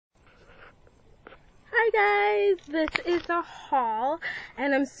Hi guys, this is a haul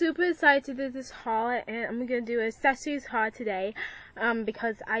and I'm super excited to do this haul, and I'm gonna do an accessories haul today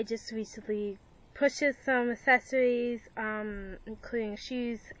because I just recently purchased some accessories including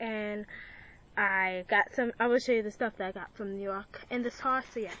shoes, and I will show you the stuff that I got from New York in this haul.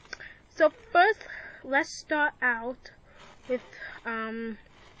 So yeah, so first let's start out with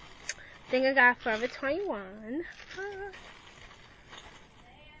thing I got Forever 21.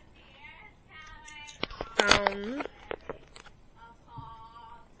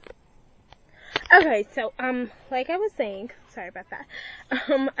 Okay, so, like I was saying, sorry about that,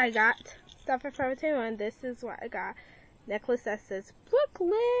 I got stuff for Forever 21. This is what I got. Necklace that says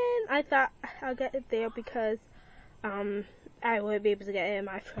Brooklyn. I thought I'll get it there because, I would be able to get it in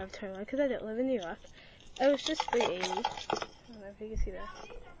my Forever 21 because I didn't live in New York. It was just $3.80. I don't know if you can see that.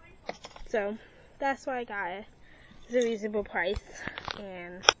 So, that's why I got it. It's a reasonable price,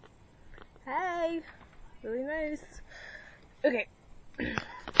 and, hey, really nice. Okay,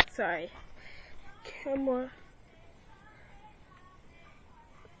 sorry. Camera.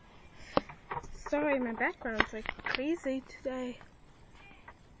 Sorry, my background's like crazy today.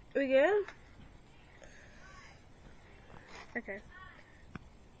 We good? Okay.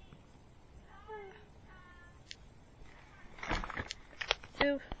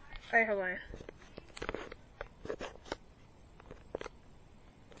 Alright, hold on.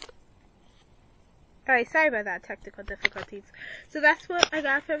 Alright, sorry about that, technical difficulties. So that's what I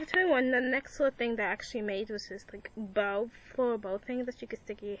got for Forever 21. The next little thing that I actually made was this like bow for a bow thing that you can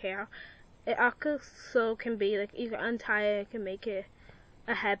stick in your hair. It also can be like, you can untie it, it can make it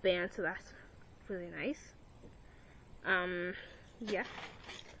a headband, so that's really nice. Yeah.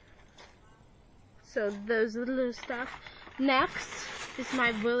 So those are the little stuff. Next is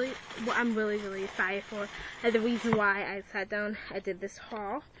what I'm really excited for, and the reason why I sat down, I did this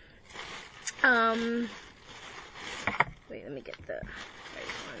haul. Wait, let me get the right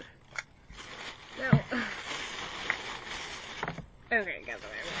one. No. Okay, got the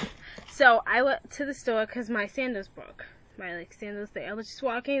right one. So I went to the store because my sandals broke. My sandals, I was just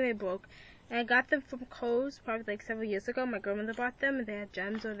walking, they broke. And I got them from Kohl's probably like several years ago. My grandmother bought them, and they had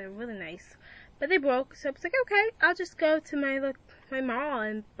gems, or they're really nice. But they broke, so I was like, okay, I'll just go to my mall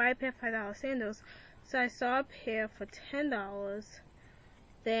and buy a pair of $5 sandals. So I saw a pair for $10.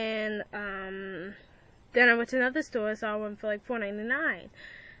 Then I went to another store, saw one for like $4.99.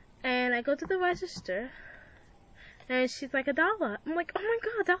 And I go to the register, and she's like $1. I'm like, oh my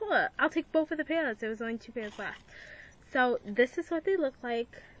god, $1. I'll take both of the pairs. There was only 2 pairs left. So this is what they look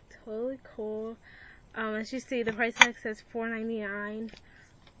like. Totally cool. As you see, the price tag says $4.99,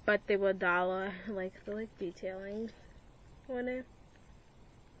 but they were $1. Like the detailing on it.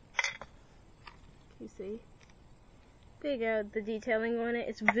 You see? There you go. The detailing on it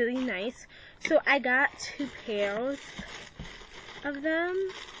is really nice. So I got 2 pairs of them.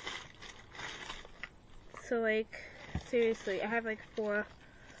 So like, seriously, I have like 4.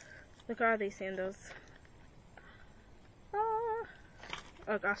 Look at all these sandals.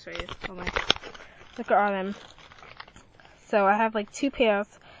 Look, I'll show you. Hold on. Look at all them. So I have like 2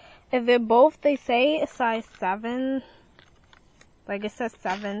 pairs. If they're both, they say a size 7. Like it says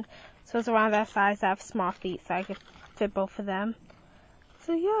 7. So it's around that size. I have small feet, so I could fit both of them.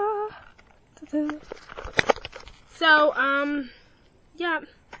 So yeah. So yeah.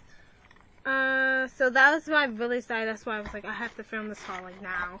 So that was my really side. That's why I was like, I have to film this haul like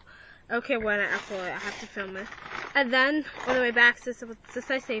now. Okay, when I upload it, I have to film it. And then on the way back, since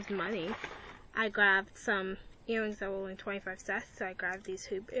I saved money, I grabbed some earrings that were only 25 cents. So I grabbed these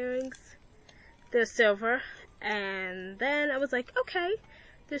hoop earrings. They're silver. And then I was like, okay,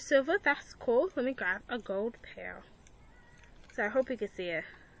 they're silver. That's cool. Let me grab a gold pair. So I hope you can see it.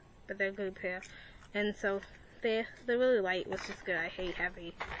 But they're a good pair. And so they're really light, which is good. I hate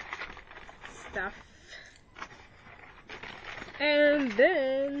heavy stuff. And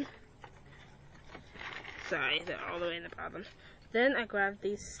then, sorry, they're all the way in the bottom. Then I grabbed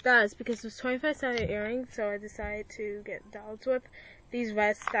these studs because it was 25-cent earrings, so I decided to get dollars worth. These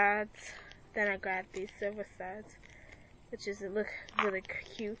red studs. Then I grabbed these silver studs, which look really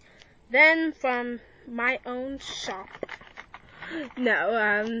cute. Then from my own shop,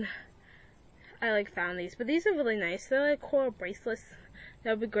 no, I found these, but these are really nice. They're like coral bracelets.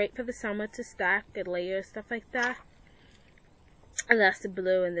 That would be great for the summer to stack and layer, stuff like that. And that's the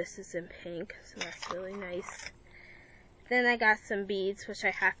blue, and this is in pink, so that's really nice. Then I got some beads, which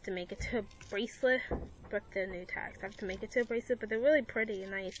I have to make it to a bracelet, but they're new tags. I have to make it to a bracelet, but they're really pretty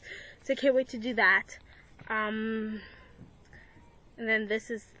and nice, so I can't wait to do that. And then this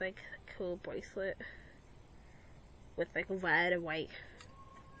is like a cool bracelet with like red and white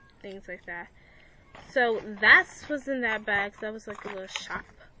things like that. So that's what's in that bag. So that was like a little shop.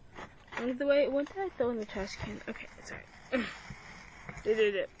 What did I throw in the trash can? Okay, sorry.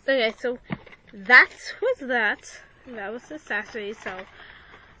 Okay, so that was that. That was the accessory. So,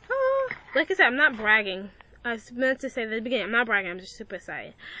 like I said, I'm not bragging. I was meant to say at the beginning, I'm not bragging. I'm just super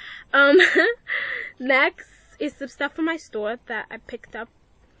excited. Next is some stuff from my store that I picked up.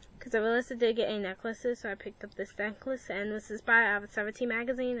 Because I realized I did get any necklaces, so I picked up this necklace, and this is by 17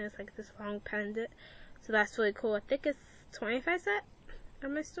 magazine. It's like this long pendant, so that's really cool. I think it's 25 cents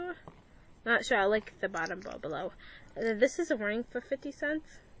at my store. Not sure. I'll link the bottom bar below. And then this is a ring for 50 cents.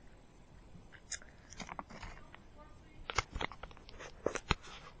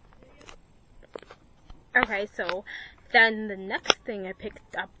 Okay, so then the next thing I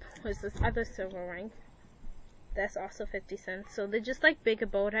picked up was this other silver ring. That's also 50 cents. So they're just like big and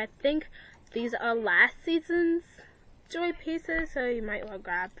bold. I think these are last season's joy pieces, so you might well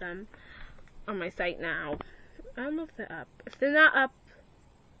grab them on my site now. I don't know if they're up. If they're not up,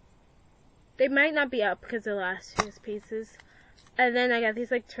 they might not be up because they're last year's pieces. And then I got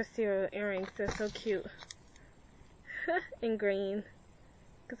these like twisty earrings. They're so cute. In green.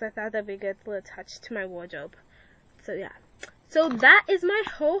 Because I thought that'd be a good little touch to my wardrobe. So yeah. So that is my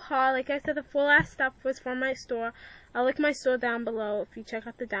whole haul. Like I said, the full ass stuff was from my store. I'll link my store down below if you check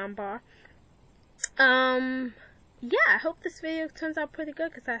out the down bar. Yeah, I hope this video turns out pretty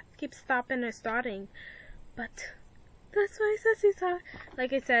good because I keep stopping and starting. But that's why Sessy's are.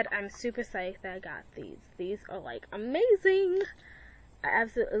 Like I said, I'm super psyched that I got these. These are like amazing. I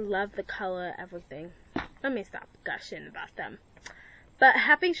absolutely love the color, everything. Let me stop gushing about them. But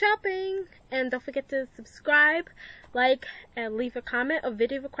happy shopping, and don't forget to subscribe, like, and leave a comment or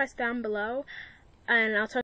video request down below, and I'll talk